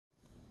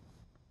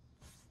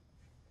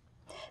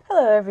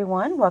Hello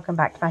everyone, welcome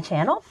back to my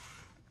channel.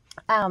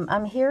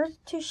 I'm here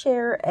to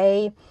share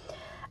a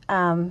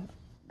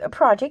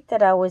project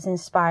that I was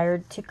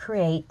inspired to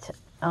create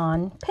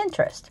on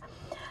Pinterest.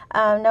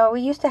 Now,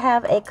 we used to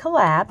have a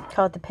collab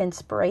called the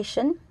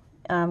Pinspiration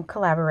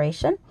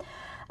collaboration.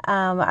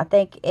 I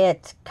think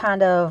it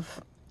kind of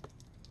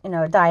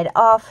died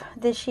off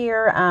this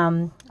year.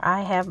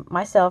 I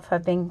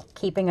have been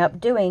keeping up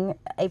doing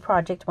a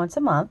project once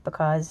a month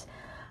because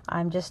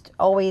I'm just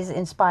always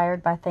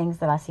inspired by things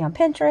that I see on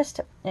Pinterest,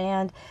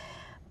 and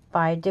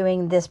by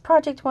doing this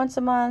project once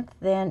a month,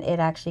 then it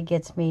actually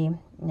gets me,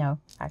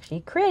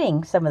 actually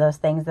creating some of those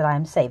things that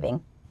I'm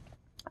saving.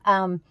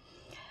 I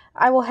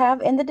will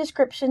have in the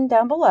description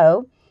down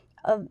below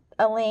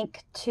a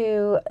link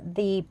to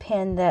the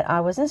pin that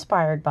I was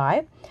inspired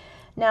by.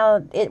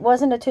 Now, it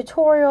wasn't a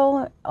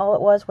tutorial. All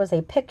it was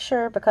a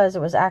picture, because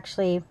it was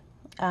actually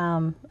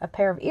a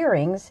pair of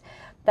earrings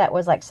that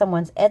was like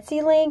someone's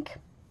Etsy link.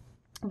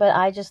 But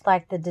I just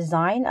like the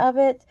design of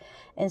it,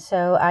 and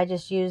so I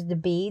just used the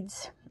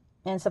beads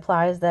and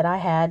supplies that I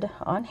had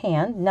on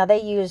hand. Now,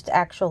 they used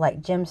actual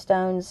like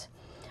gemstones,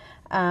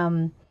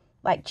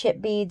 like chip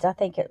beads, I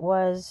think it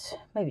was,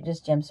 maybe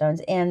just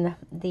gemstones, in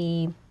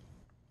the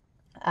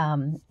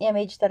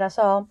image that I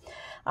saw.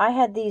 I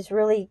had these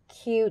really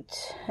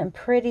cute and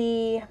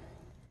pretty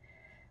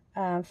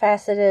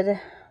faceted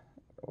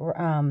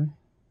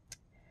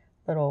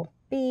little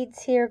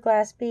beads here,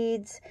 glass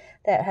beads,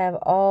 that have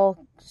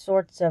all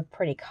sorts of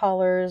pretty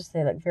colors.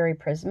 They look very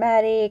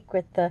prismatic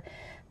with the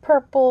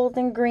purples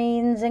and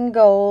greens and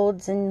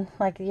golds and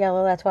like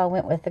yellow. That's why I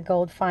went with the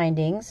gold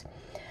findings.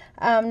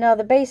 Now,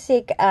 the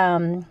basic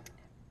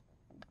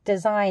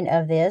design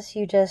of this,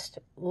 you just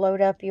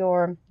load up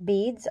your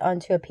beads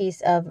onto a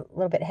piece of a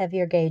little bit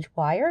heavier gauge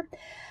wire.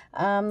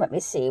 Let me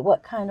see,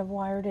 what kind of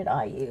wire did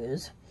I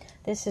use?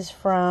 This is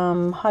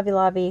from Hobby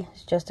Lobby.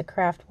 It's just a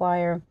craft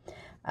wire.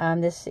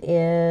 This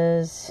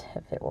is,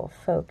 if it will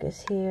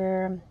focus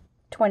here,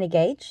 20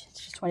 gauge. It's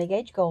just 20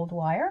 gauge gold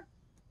wire.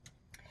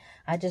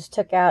 I just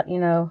took out,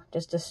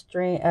 just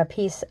a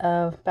piece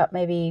of about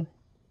maybe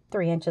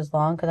 3 inches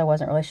long, because I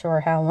wasn't really sure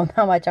how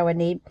much I would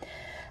need.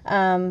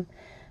 And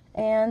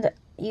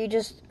you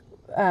just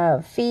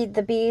feed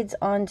the beads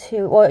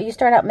onto, well, you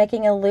start out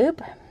making a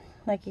loop,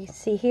 like you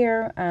see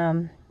here.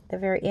 The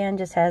very end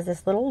just has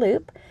this little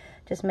loop.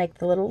 Just make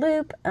the little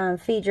loop,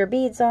 feed your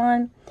beads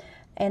on,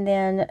 and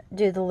then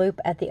do the loop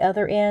at the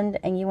other end.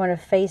 And you want to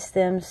face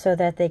them so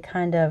that they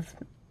kind of,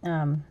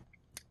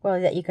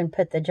 that you can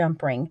put the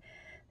jump ring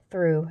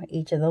through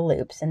each of the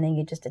loops. And then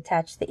you just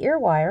attach the ear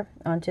wire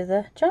onto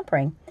the jump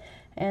ring.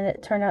 And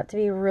it turned out to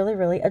be really,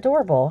 really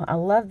adorable. I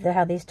love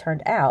how these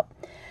turned out.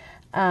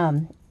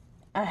 I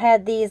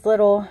had these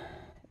little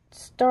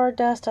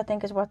stardust, I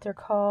think is what they're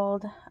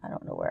called. I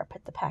don't know where I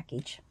put the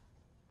package.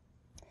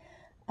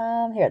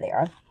 Here they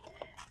are.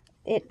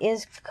 It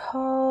is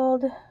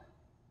called,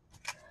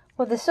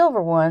 well, the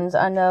silver ones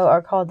I know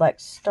are called like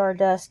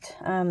stardust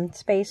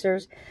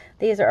spacers.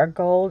 These are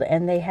gold,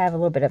 and they have a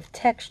little bit of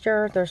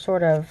texture. They're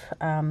sort of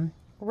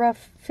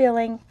rough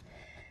feeling,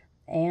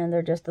 and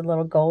they're just the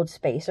little gold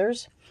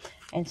spacers.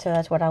 And so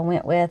that's what I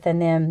went with.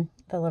 And then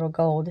the little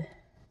gold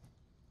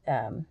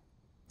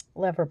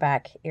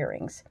leverback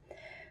earrings.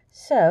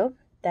 So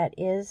that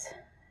is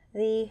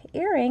the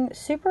earring.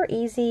 Super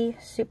easy,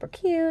 super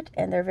cute,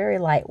 and they're very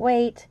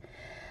lightweight.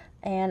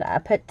 And I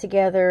put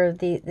together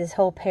this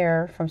whole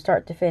pair from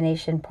start to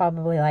finish in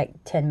probably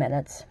like 10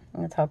 minutes.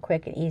 That's how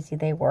quick and easy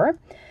they were.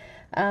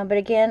 But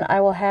again, I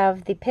will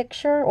have the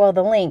picture, well,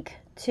 the link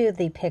to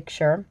the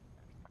picture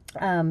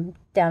down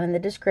in the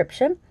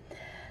description.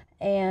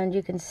 And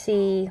you can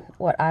see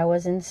what I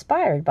was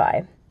inspired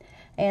by.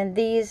 And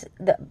these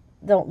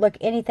don't look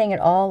anything at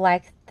all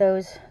like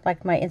those,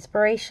 like my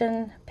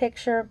inspiration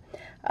picture,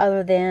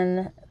 other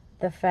than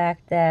the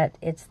fact that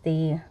it's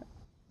the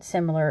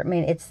similar,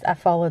 I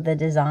followed the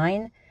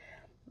design,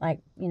 like,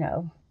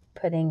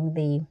 putting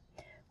the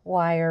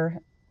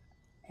wire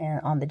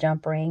on the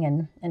jump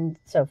ring and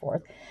so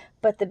forth.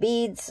 But the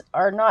beads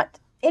are not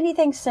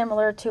anything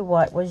similar to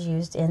what was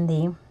used in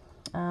the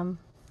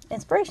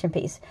inspiration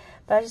piece.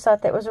 But I just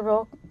thought that was a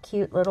real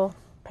cute little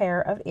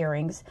pair of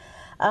earrings.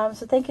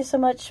 So thank you so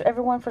much,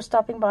 everyone, for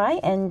stopping by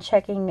and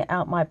checking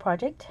out my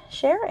project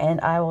share,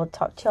 and I will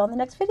talk to you all in the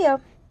next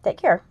video. Take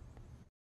care.